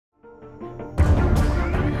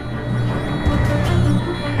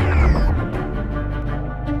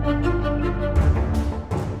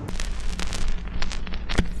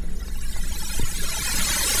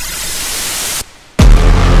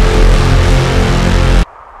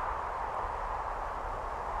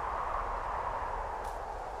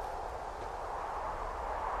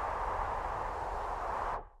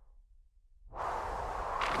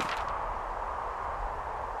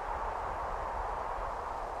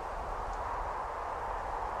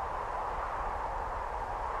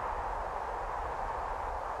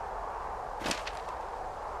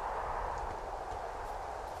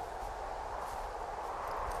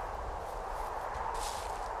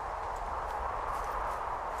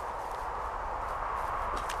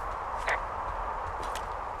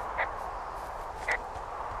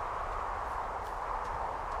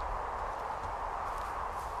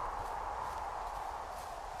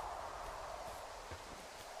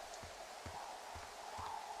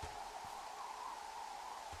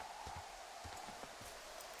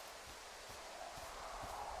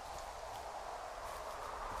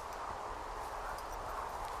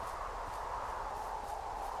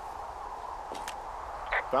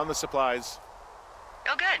Found the supplies.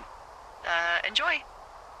 Oh, good. Enjoy.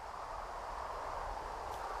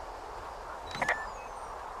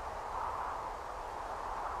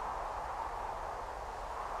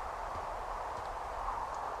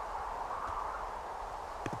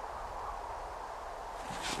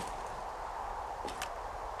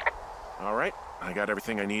 All right, I got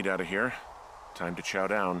everything I need out of here. Time to chow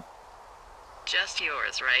down. Just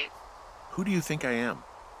yours, right? Who do you think I am?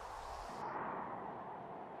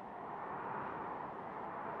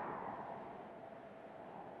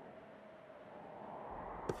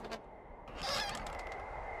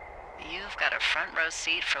 You've got a front row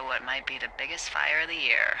seat for what might be the biggest fire of the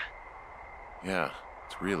year. Yeah,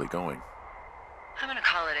 it's really going. I'm gonna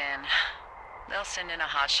call it in. They'll send in a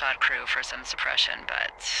hotshot crew for some suppression,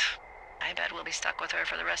 but I bet we'll be stuck with her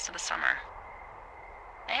for the rest of the summer.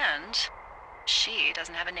 And she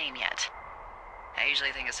doesn't have a name yet. I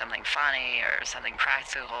usually think of something funny or something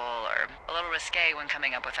practical or a little risque when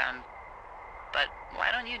coming up with them. But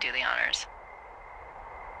why don't you do the honors?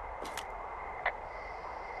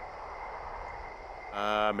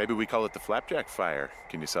 Maybe we call it the Flapjack Fire.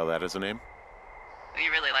 Can you sell that as a name? You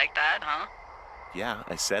really like that, huh? Yeah,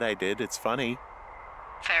 I said I did. It's funny.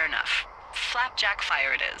 Fair enough. Flapjack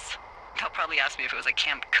Fire it is. They'll probably ask me if it was a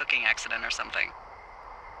camp cooking accident or something.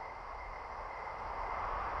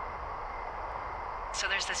 So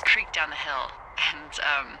there's this creek down the hill,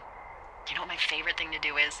 and, you know what my favorite thing to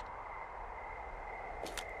do is?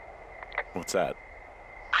 What's that?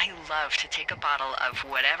 I love to take a bottle of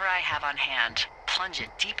whatever I have on hand, plunge it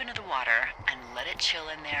deep into the water, and let it chill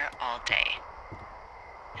in there all day.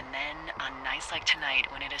 And then, on nights like tonight,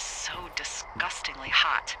 when it is so disgustingly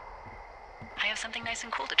hot, I have something nice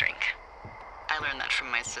and cool to drink. I learned that from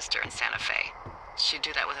my sister in Santa Fe. She'd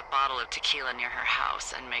do that with a bottle of tequila near her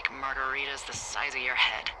house and make margaritas the size of your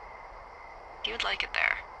head. You'd like it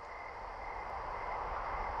there.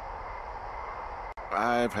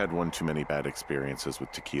 I've had one too many bad experiences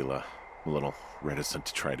with tequila. A little reticent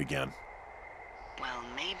to try it again. Well,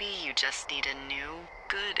 maybe you just need a new,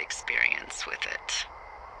 good experience with it.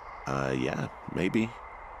 Yeah, maybe.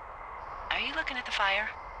 Are you looking at the fire?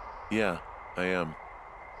 Yeah, I am.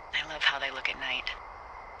 I love how they look at night.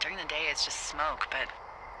 During the day, it's just smoke, but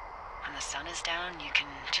when the sun is down, you can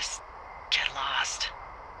just get lost.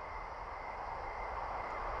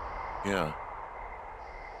 Yeah.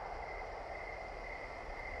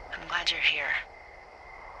 I'm glad you're here.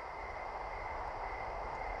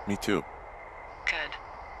 Me too. Good.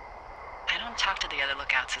 I don't talk to the other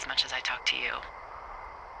lookouts as much as I talk to you.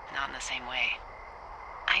 Not in the same way.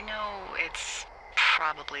 I know it's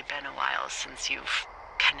probably been a while since you've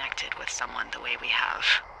connected with someone the way we have.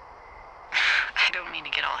 I don't mean to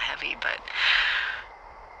get all heavy, but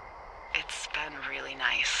it's been really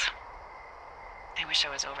nice. I wish I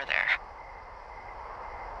was over there.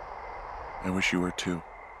 I wish you were too.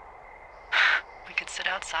 We could sit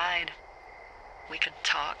outside. We could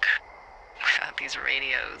talk about these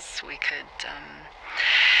radios. We could,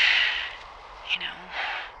 you know...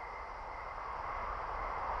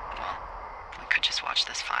 Well, we could just watch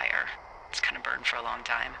this fire. It's gonna burn for a long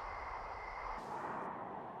time.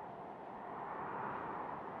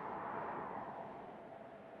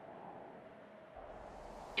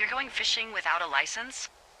 You're going fishing without a license?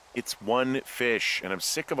 It's one fish, and I'm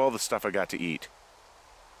sick of all the stuff I got to eat.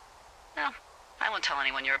 No, I won't tell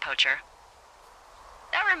anyone you're a poacher.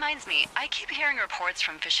 That reminds me, I keep hearing reports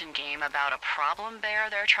from Fish and Game about a problem bear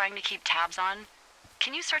they're trying to keep tabs on.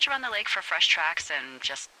 Can you search around the lake for fresh tracks and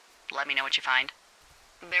just let me know what you find?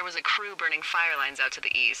 There was a crew burning fire lines out to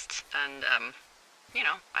the east, and, you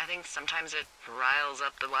know, I think sometimes it riles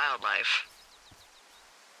up the wildlife.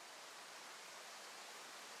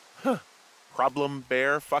 Huh. Problem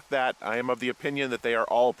bear? Fuck that. I am of the opinion that they are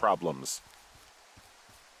all problems.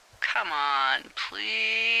 Come on,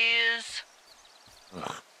 please.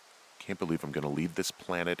 Ugh. Can't believe I'm gonna leave this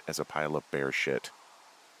planet as a pile of bear shit.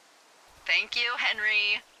 Thank you,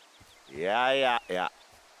 Henry. Yeah.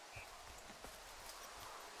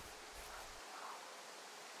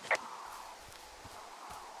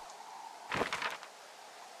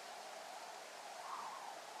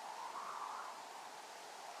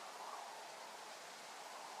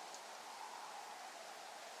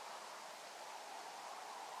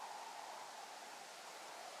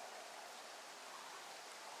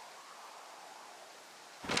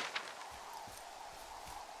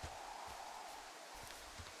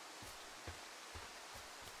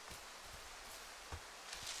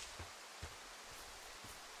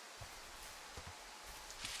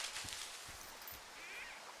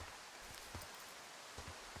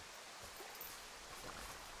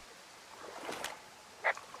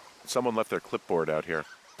 someone left their clipboard out here.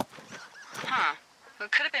 Huh. Well,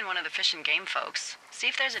 it could have been one of the Fish and Game folks. See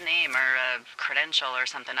if there's a name or a credential or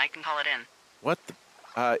something. I can call it in. What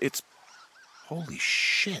the... it's... Holy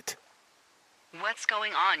shit. What's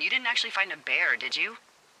going on? You didn't actually find a bear, did you?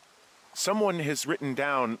 Someone has written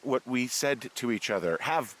down what we said to each other,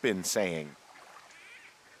 have been saying.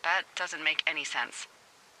 That doesn't make any sense.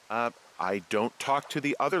 I don't talk to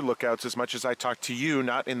the other lookouts as much as I talk to you,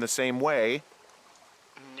 not in the same way.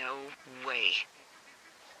 No way.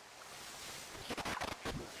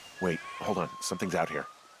 Wait, hold on. Something's out here.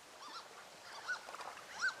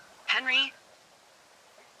 Henry?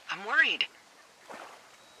 I'm worried.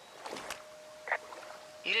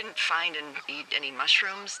 You didn't find and eat any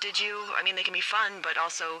mushrooms, did you? I mean, they can be fun, but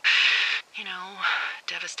also, you know,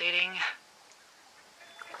 devastating.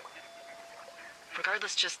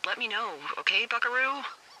 Regardless, just let me know, okay, buckaroo? Oh,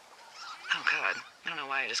 God. I don't know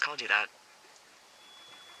why I just called you that.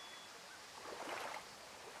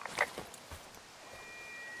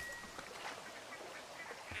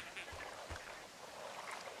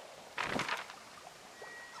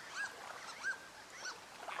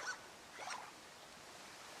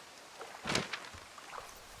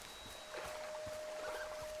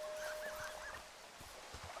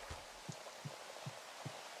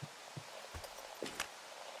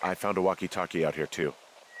 I found a walkie-talkie out here, too.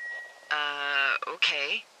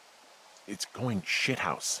 Okay. It's going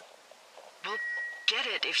shithouse. Well, get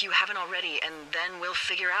it if you haven't already, and then we'll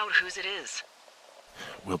figure out whose it is.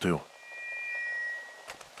 Will do.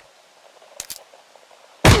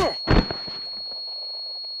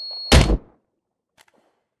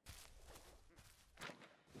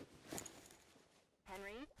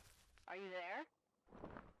 Henry? Are you there?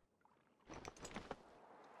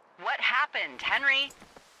 What happened, Henry?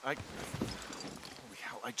 Holy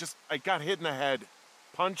hell, I got hit in the head.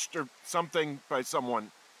 Punched or something by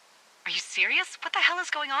someone. Are you serious? What the hell is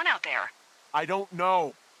going on out there? I don't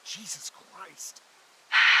know. Jesus Christ.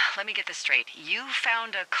 Let me get this straight. You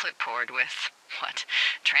found a clipboard with, what,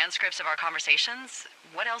 transcripts of our conversations?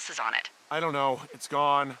 What else is on it? I don't know. It's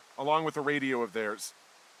gone, along with the radio of theirs.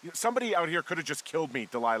 Somebody out here could have just killed me,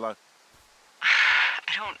 Delilah.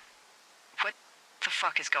 What the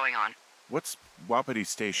fuck is going on? What's Wapiti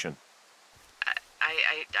Station?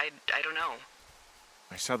 I don't know.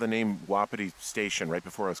 I saw the name Wapiti Station right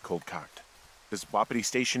before I was cold-cocked. Does Wapiti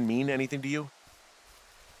Station mean anything to you?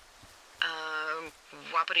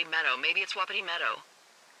 Wapiti Meadow. Maybe it's Wapiti Meadow.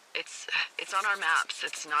 It's on our maps.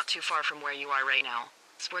 It's not too far from where you are right now.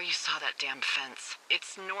 It's where you saw that damn fence.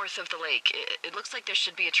 It's north of the lake. It looks like there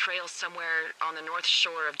should be a trail somewhere on the north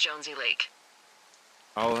shore of Jonesy Lake.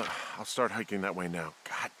 I'll start hiking that way now.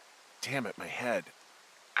 God damn it, my head.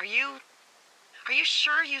 Are you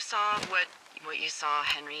sure you saw what you saw,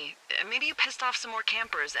 Henry? Maybe you pissed off some more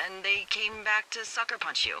campers and they came back to sucker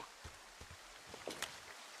punch you.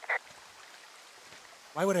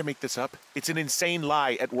 Why would I make this up? It's an insane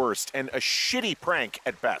lie at worst and a shitty prank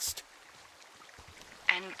at best.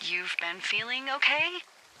 And you've been feeling okay?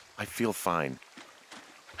 I feel fine.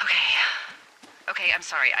 Okay, I'm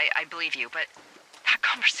sorry. I believe you, but that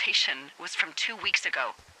conversation was from 2 weeks ago.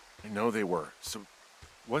 I know they were. So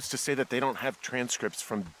what's to say that they don't have transcripts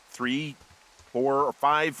from 3, 4, or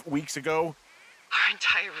 5 weeks ago? Our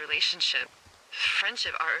entire relationship,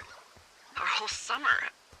 friendship, our whole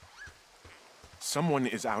summer. Someone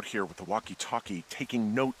is out here with a walkie-talkie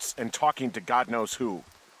taking notes and talking to God knows who.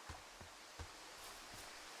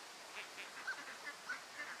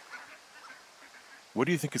 What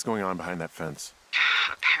do you think is going on behind that fence?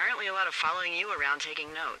 Apparently a lot of following you around taking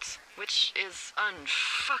notes, which is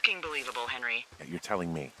unfucking believable, Henry. Yeah, you're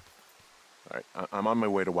telling me. All right, I'm on my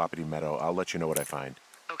way to Wapiti Meadow. I'll let you know what I find.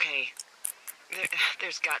 Okay.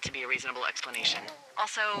 There's got to be a reasonable explanation.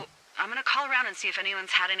 Also, I'm gonna call around and see if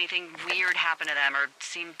anyone's had anything weird happen to them or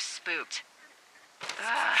seemed spooked.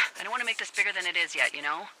 I don't want to make this bigger than it is yet, you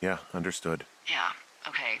know? Yeah, understood. Yeah,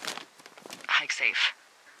 okay. Hike safe.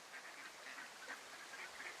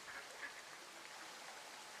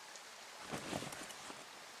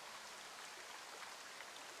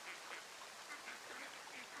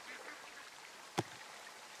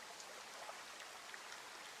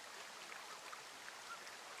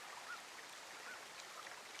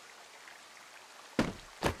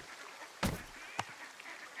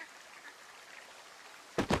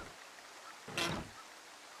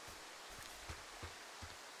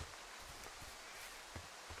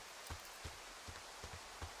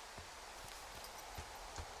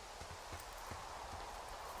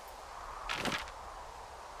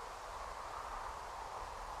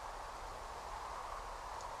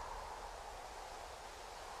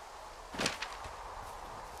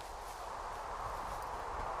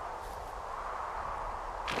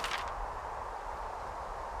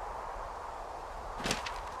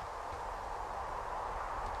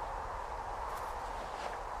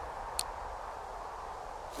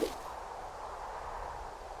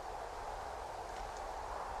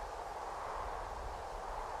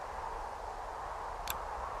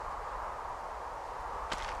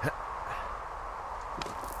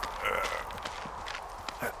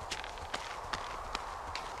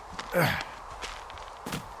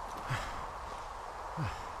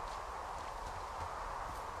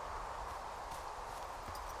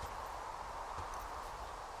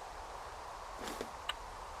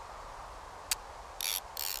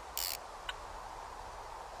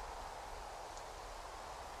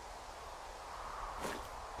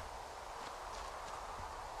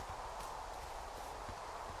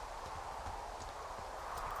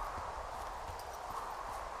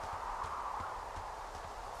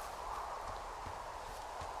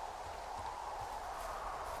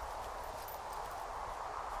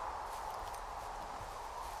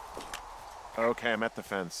 Okay, I'm at the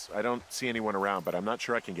fence. I don't see anyone around, but I'm not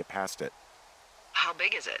sure I can get past it. How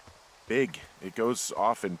big is it? Big. It goes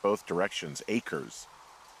off in both directions. Acres.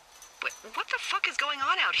 But what the fuck is going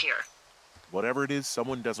on out here? Whatever it is,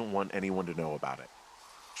 someone doesn't want anyone to know about it.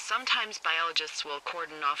 Sometimes biologists will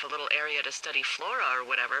cordon off a little area to study flora or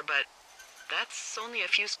whatever, but that's only a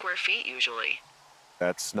few square feet usually.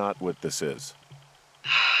 That's not what this is.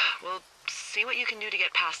 Well, see what you can do to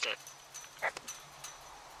get past it.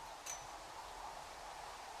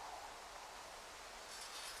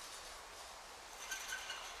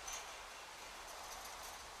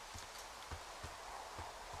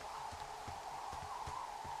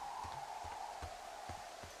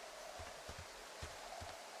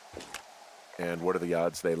 And what are the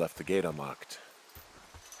odds they left the gate unlocked?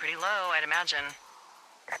 Pretty low, I'd imagine.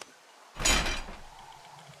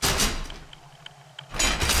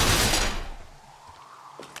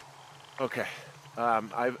 Okay.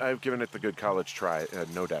 I've given it the good college try.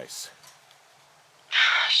 No dice.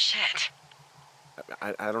 Shit.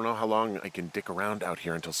 I don't know how long I can dick around out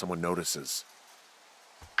here until someone notices.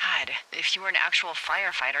 God, if you were an actual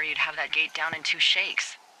firefighter, you'd have that gate down in 2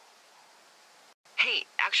 shakes. Hey,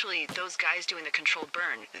 actually, those guys doing the controlled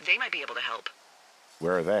burn, they might be able to help.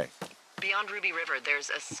 Where are they? Beyond Ruby River,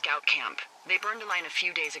 there's a scout camp. They burned a line a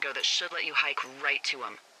few days ago that should let you hike right to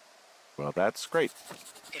them. Well, that's great.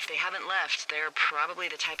 If they haven't left, they're probably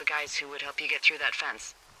the type of guys who would help you get through that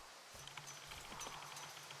fence.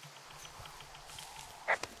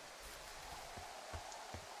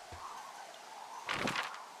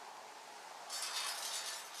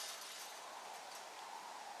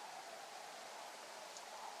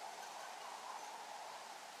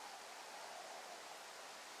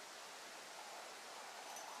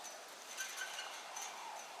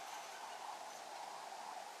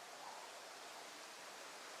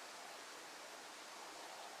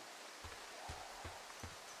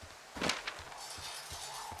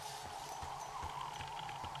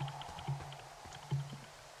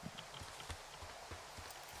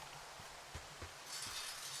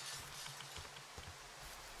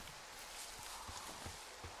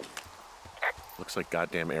 Looks like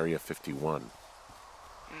goddamn Area 51.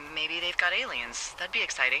 Maybe they've got aliens. That'd be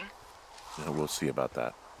exciting. Yeah, we'll see about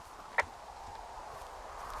that.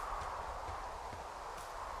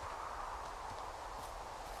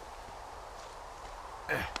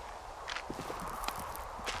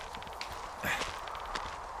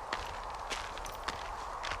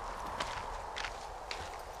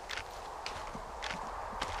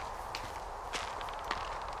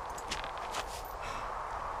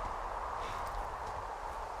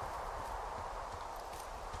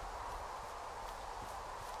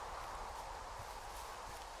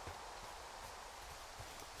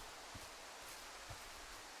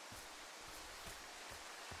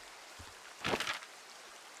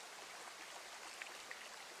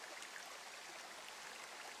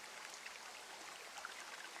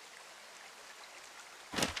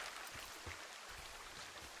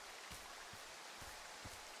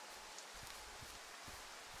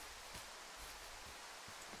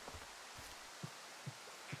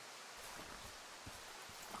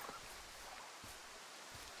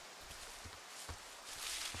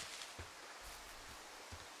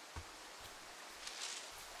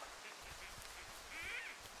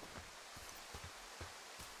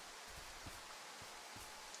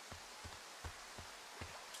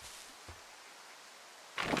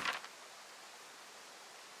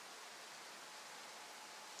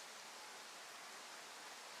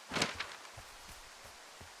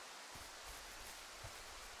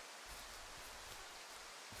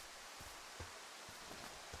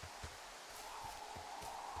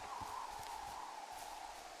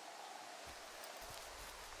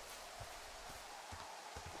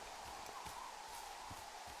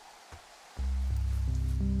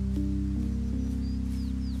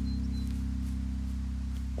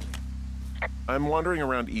 I'm wandering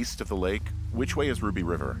around east of the lake. Which way is Ruby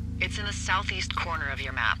River? It's in the southeast corner of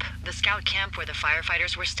your map. The scout camp where the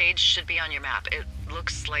firefighters were staged should be on your map. It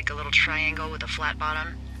looks like a little triangle with a flat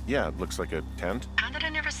bottom. Yeah, it looks like a tent. How did I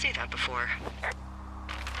never see that before?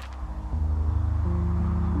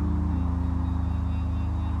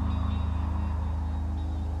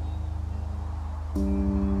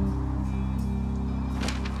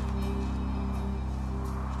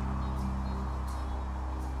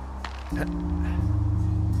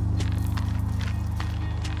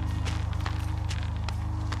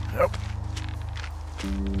 Nope.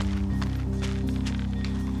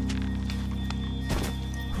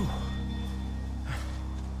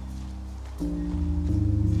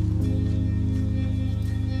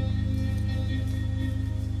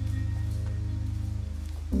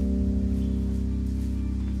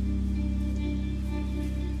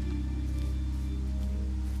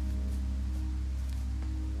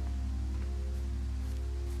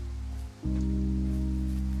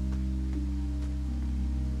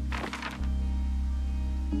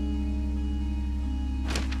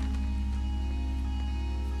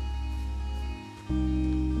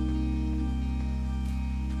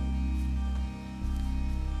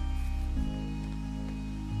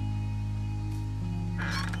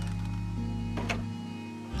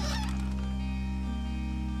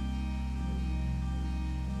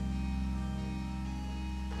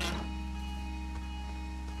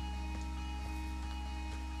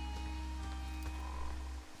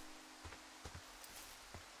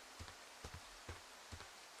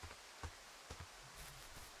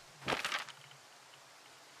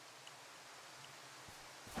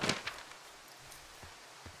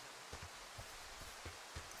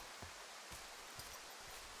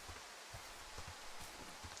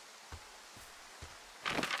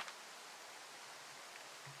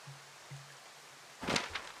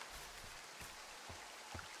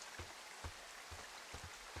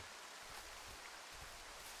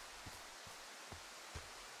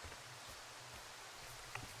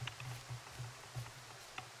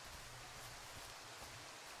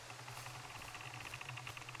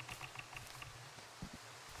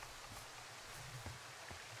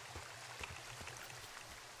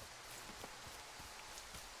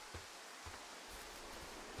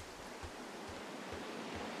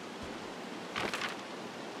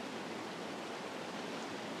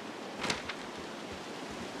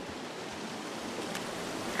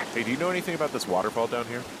 Hey, do you know anything about this waterfall down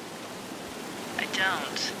here? I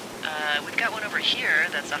don't. We've got one over here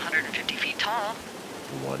that's 150 feet tall.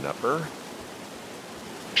 One upper?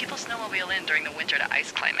 People snowmobile in during the winter to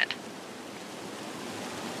ice climb it.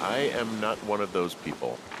 I am not one of those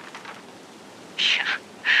people. Yeah,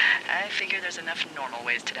 I figure there's enough normal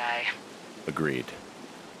ways to die. Agreed.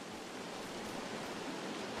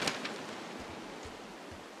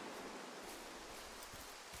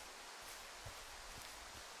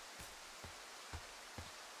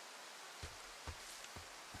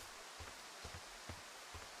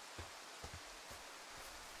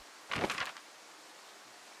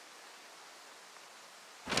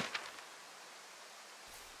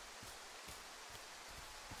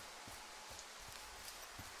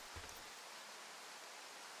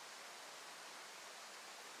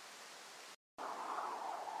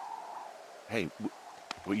 Hey,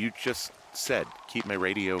 what you just said, keep my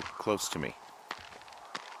radio close to me.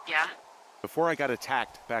 Yeah? Before I got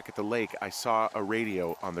attacked back at the lake, I saw a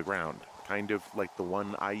radio on the ground, kind of like the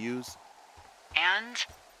one I use. And?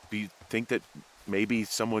 Do you think that maybe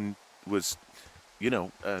someone was, I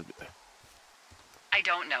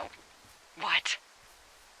don't know. What?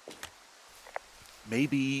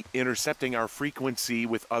 maybe intercepting our frequency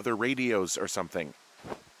with other radios or something?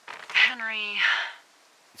 Henry...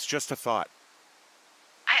 It's just a thought.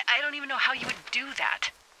 I don't even know how you would do that.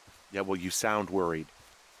 Yeah, well, you sound worried.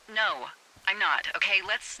 No, I'm not. Okay,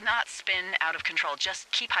 let's not spin out of control.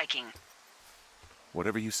 Just keep hiking.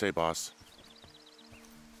 Whatever you say, boss.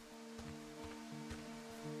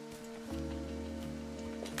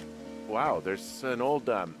 Wow, there's an old,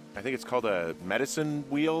 I think it's called a medicine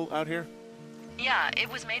wheel out here? Yeah,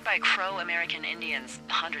 it was made by Crow American Indians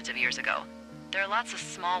hundreds of years ago. There are lots of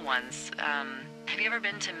small ones. Have you ever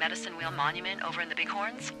been to Medicine Wheel Monument over in the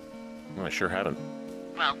Bighorns? Well, I sure haven't.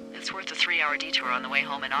 Well, it's worth a 3-hour detour on the way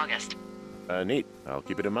home in August. Neat. I'll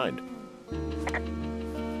keep it in mind.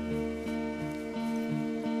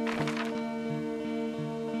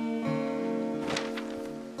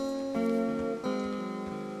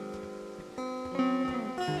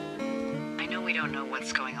 I know we don't know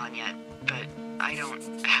what's going on yet, but I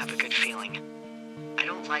don't have a good feeling. I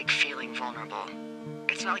don't like feeling vulnerable.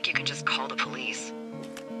 It's not like you can just call the police.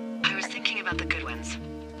 I was thinking about the Goodwins.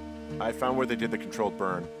 I found where they did the controlled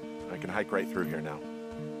burn. I can hike right through here now.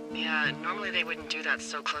 Yeah, normally they wouldn't do that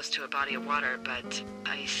so close to a body of water, but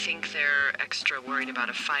I think they're extra worried about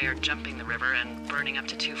a fire jumping the river and burning up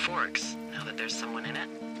to 2 forks, now that there's someone in it.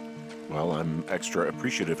 Well, I'm extra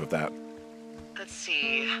appreciative of that. Let's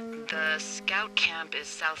see. The scout camp is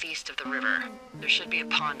southeast of the river. There should be a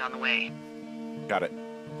pond on the way. Got it.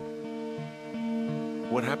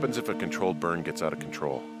 What happens if a controlled burn gets out of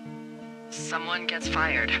control? Someone gets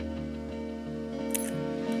fired.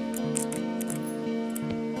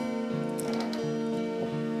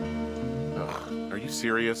 Ugh, are you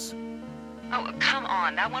serious? Oh, come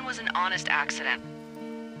on. That one was an honest accident.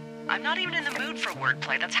 I'm not even in the mood for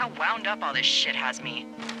wordplay. That's how wound up all this shit has me.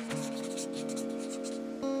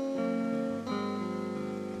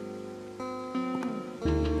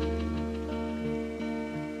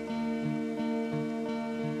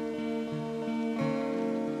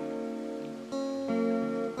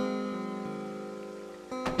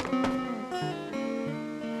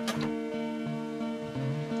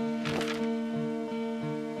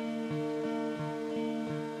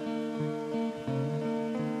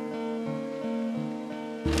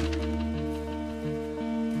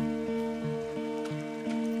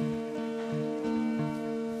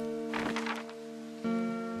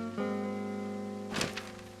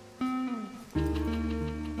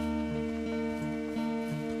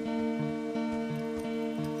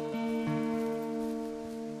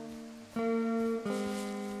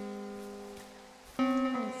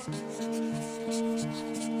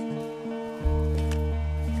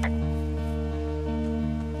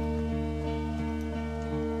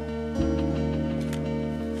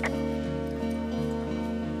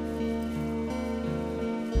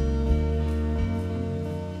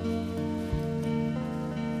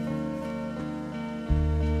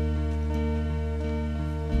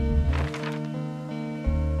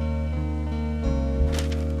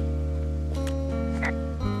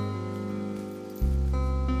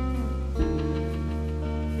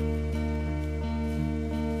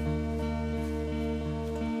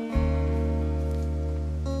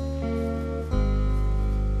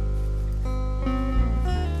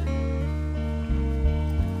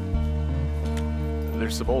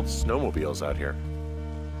 There's some old snowmobiles out here.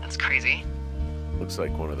 That's crazy. Looks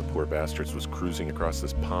like one of the poor bastards was cruising across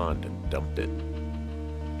this pond and dumped it.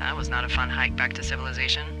 That was not a fun hike back to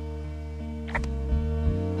civilization.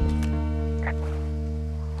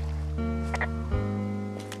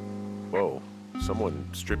 Whoa, someone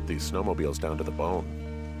stripped these snowmobiles down to the bone.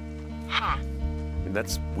 Huh. And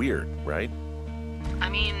that's weird, right? I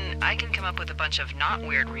mean, I can come up with a bunch of not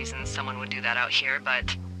weird reasons someone would do that out here,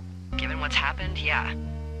 but given what's happened, yeah.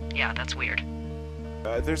 Yeah, that's weird.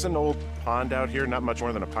 There's an old pond out here, not much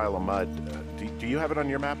more than a pile of mud. Do you have it on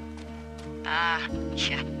your map?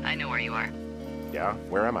 Yeah, I know where you are. Yeah?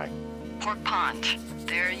 Where am I? Pork Pond.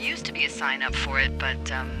 There used to be a sign up for it, but,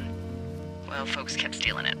 well, folks kept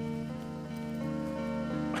stealing it.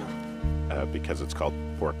 Because it's called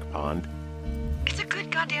Pork Pond? It's a good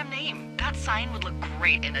goddamn name. That sign would look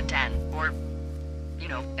great in a den, or, you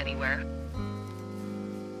know, anywhere.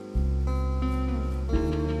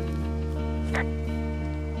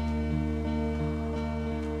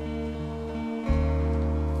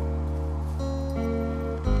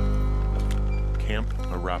 Camp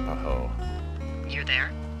Arapaho. You're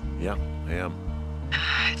there? Yeah, I am.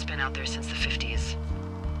 It's been out there since the 50s.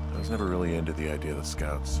 I was never really into the idea of the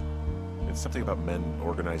Scouts. It's something about men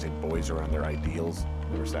organizing boys around their ideals.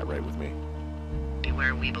 Never sat right with me.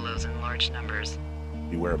 Beware weebelows in large numbers.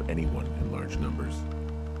 Beware of anyone in large numbers.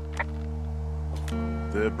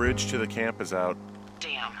 The bridge to the camp is out.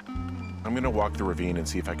 Damn. I'm gonna walk the ravine and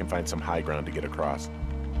see if I can find some high ground to get across.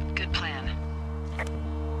 Good plan.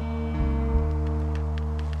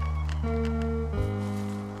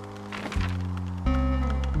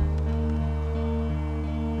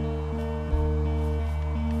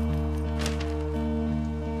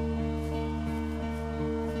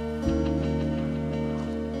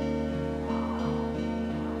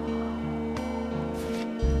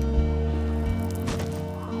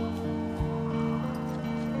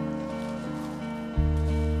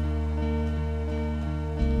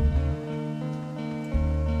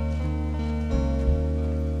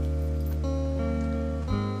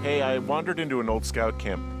 I wandered into an old scout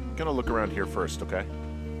camp. I'm gonna look around here first, okay?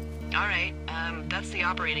 All right, that's the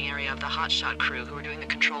operating area of the hotshot crew who are doing the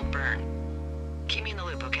controlled burn. Keep me in the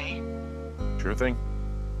loop, okay? Sure thing.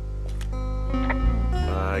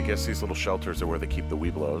 I guess these little shelters are where they keep the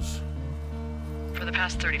weebelows. For the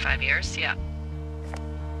past 35 years, yeah.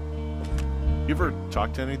 You ever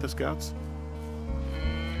talked to any of the scouts?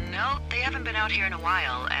 No, they haven't been out here in a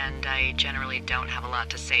while, and I generally don't have a lot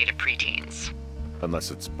to say to preteens.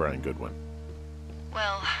 Unless it's Brian Goodwin.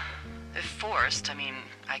 Well, if forced, I mean,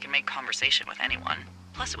 I can make conversation with anyone.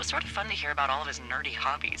 Plus, it was sort of fun to hear about all of his nerdy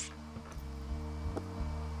hobbies.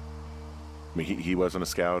 I mean, he wasn't a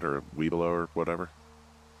scout or a Weeblo or whatever?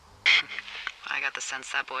 I got the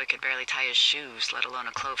sense that boy could barely tie his shoes, let alone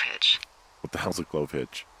a clove hitch. What the hell's a clove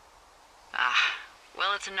hitch?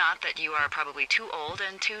 Well, it's a knot that you are probably too old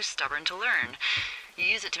and too stubborn to learn. You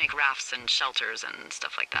use it to make rafts and shelters and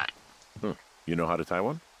stuff like that. You know how to tie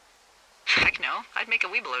one? Heck no, I'd make a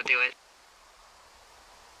Weeblo do it.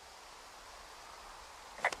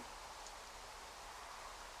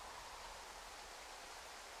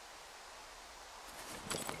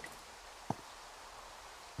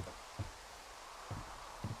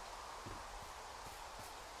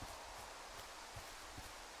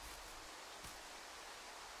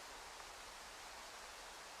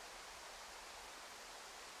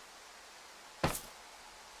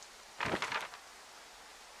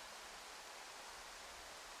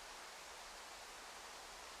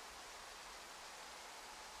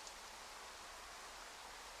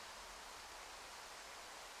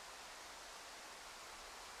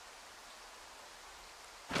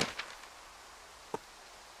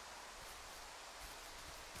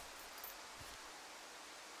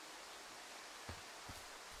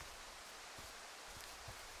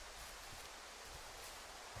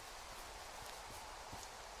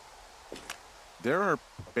 There are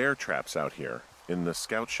bear traps out here in the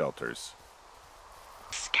scout shelters.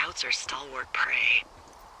 Scouts are stalwart prey.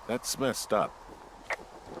 That's messed up.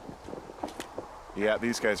 Yeah,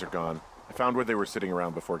 these guys are gone. I found where they were sitting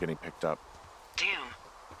around before getting picked up. Damn.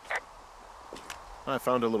 I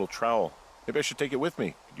found a little trowel. Maybe I should take it with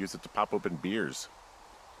me. Could use it to pop open beers.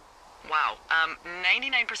 Wow,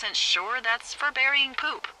 99% sure that's for burying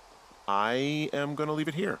poop. I am gonna leave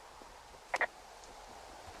it here.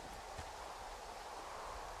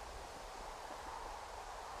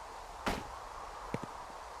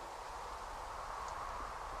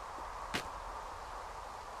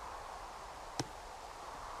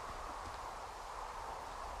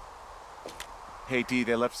 Hey, Dee,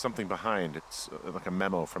 they left something behind. It's like a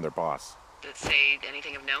memo from their boss. Did it say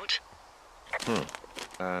anything of note?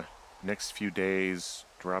 Next few days,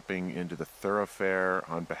 dropping into the thoroughfare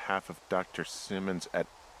on behalf of Dr. Simmons at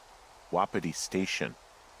Wapiti Station.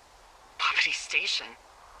 Wapiti Station?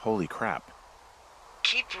 Holy crap.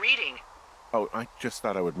 Keep reading. Oh, I just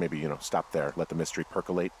thought I would maybe, stop there, let the mystery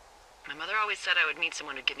percolate. My mother always said I would meet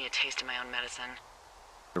someone who'd give me a taste of my own medicine.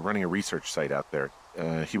 They're running a research site out there.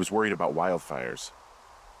 He was worried about wildfires.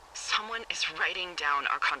 Someone is writing down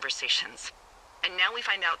our conversations. And now we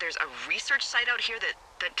find out there's a research site out here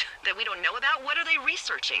that we don't know about? What are they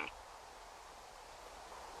researching?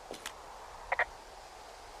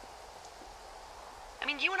 I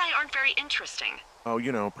mean, you and I aren't very interesting. Oh,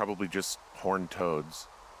 probably just horned toads.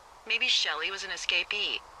 Maybe Shelley was an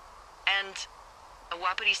escapee. And a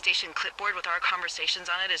Wapiti Station clipboard with our conversations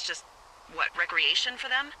on it is just, what, recreation for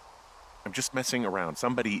them? I'm just messing around.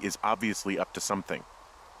 Somebody is obviously up to something.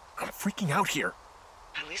 I'm freaking out here.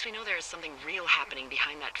 At least we know there is something real happening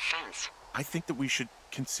behind that fence. I think that we should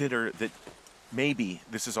consider that maybe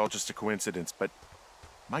this is all just a coincidence, but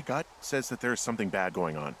my gut says that there is something bad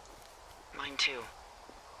going on. Mine too.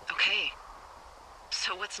 Okay.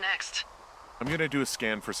 So what's next? I'm gonna do a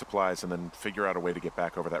scan for supplies and then figure out a way to get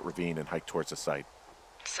back over that ravine and hike towards the site.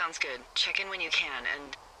 Sounds good. Check in when you can,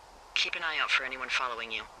 and keep an eye out for anyone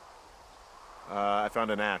following you. I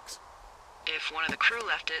found an axe. If one of the crew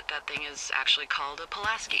left it, that thing is actually called a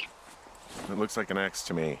Pulaski. It looks like an axe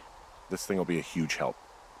to me. This thing will be a huge help.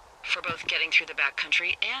 For both getting through the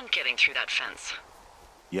backcountry and getting through that fence.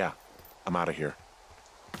 Yeah, I'm out of here.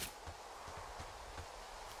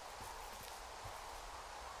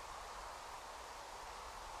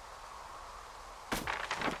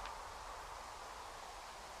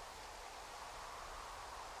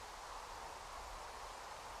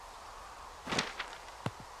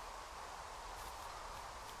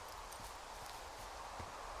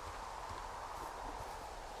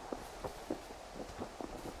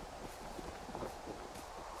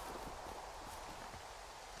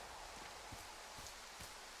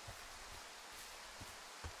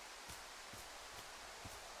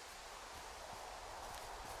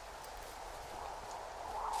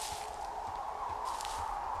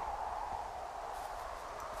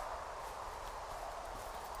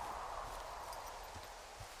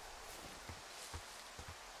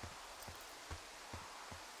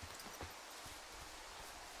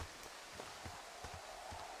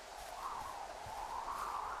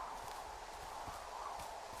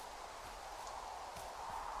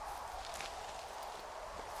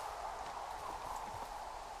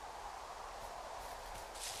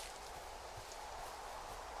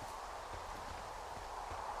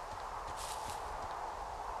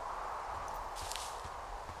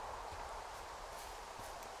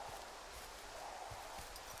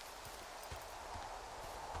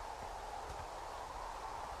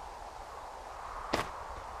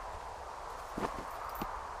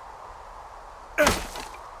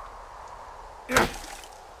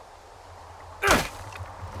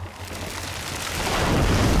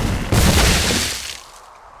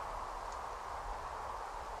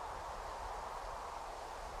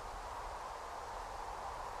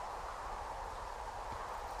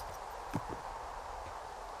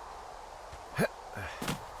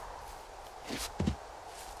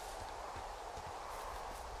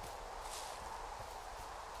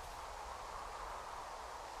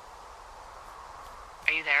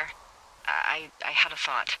 you there? I had a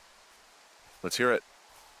thought. Let's hear it.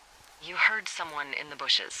 You heard someone in the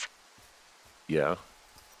bushes. Yeah?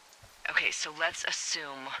 Okay, so let's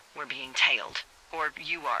assume we're being tailed. Or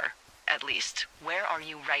you are, at least. Where are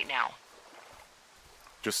you right now?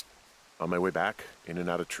 Just on my way back, in and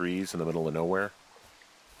out of trees in the middle of nowhere.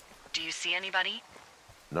 Do you see anybody?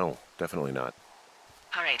 No, definitely not.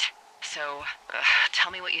 All right, so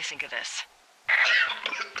tell me what you think of this.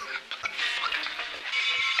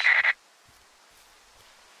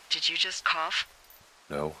 Did you just cough?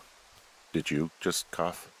 No. Did you just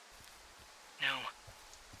cough? No.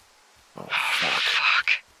 Oh, fuck.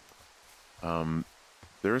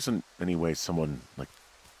 There isn't any way someone, like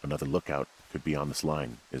another lookout, could be on this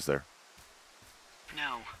line, is there?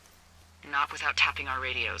 No. Not without tapping our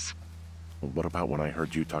radios. Well, what about when I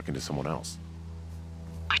heard you talking to someone else?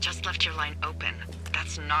 I just left your line open.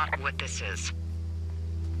 That's not what this is.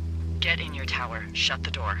 Get in your tower, shut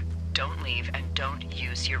the door. Don't leave and don't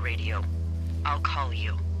use your radio. I'll call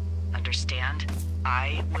you. Understand?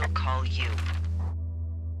 I will call you.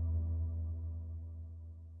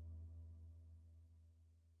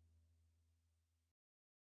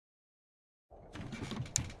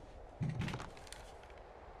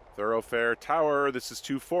 Thoroughfare Tower, this is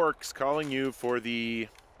Two Forks calling you for the,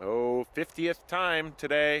 50th time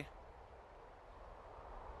today.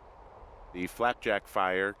 The flapjack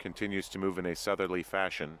fire continues to move in a southerly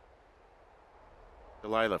fashion.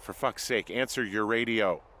 Delilah, for fuck's sake, answer your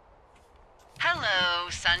radio. Hello,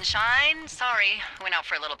 sunshine. Sorry, went out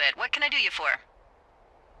for a little bit. What can I do you for?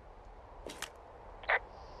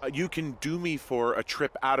 You can do me for a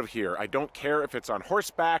trip out of here. I don't care if it's on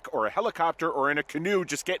horseback or a helicopter or in a canoe.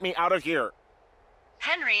 Just get me out of here.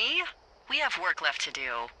 Henry, we have work left to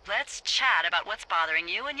do. Let's chat about what's bothering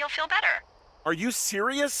you and you'll feel better. Are you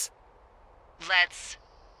serious? Let's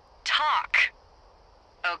talk.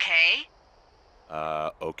 Okay?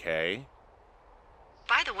 Okay.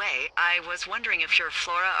 By the way, I was wondering if your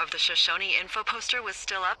Flora of the Shoshone info poster was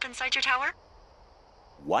still up inside your tower?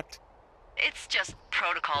 What? It's just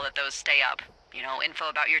protocol that those stay up. You know, info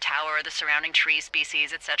about your tower, the surrounding tree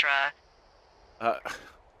species, etc.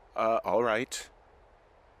 All right.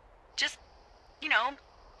 Just, you know,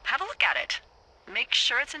 have a look at it. Make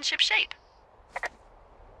sure it's in ship shape.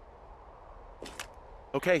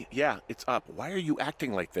 Okay, yeah, it's up. Why are you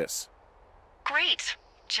acting like this? Great.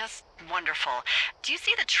 Just wonderful. Do you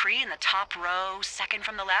see the tree in the top row, second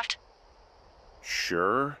from the left?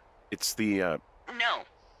 Sure. It's the, No.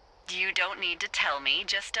 You don't need to tell me.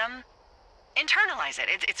 Just, internalize it.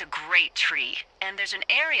 It's a great tree. And there's an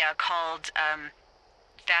area called,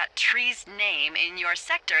 that tree's name in your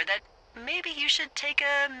sector that maybe you should take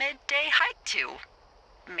a midday hike to.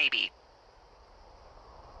 Maybe.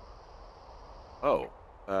 Oh,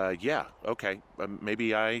 yeah, okay.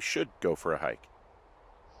 Maybe I should go for a hike.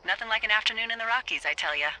 Nothing like an afternoon in the Rockies, I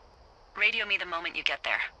tell ya. Radio me the moment you get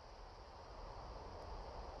there.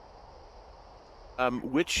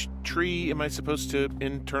 Which tree am I supposed to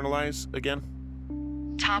internalize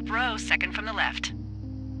again? Top row, second from the left.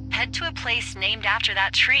 Head to a place named after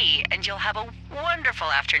that tree, and you'll have a wonderful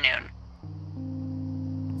afternoon.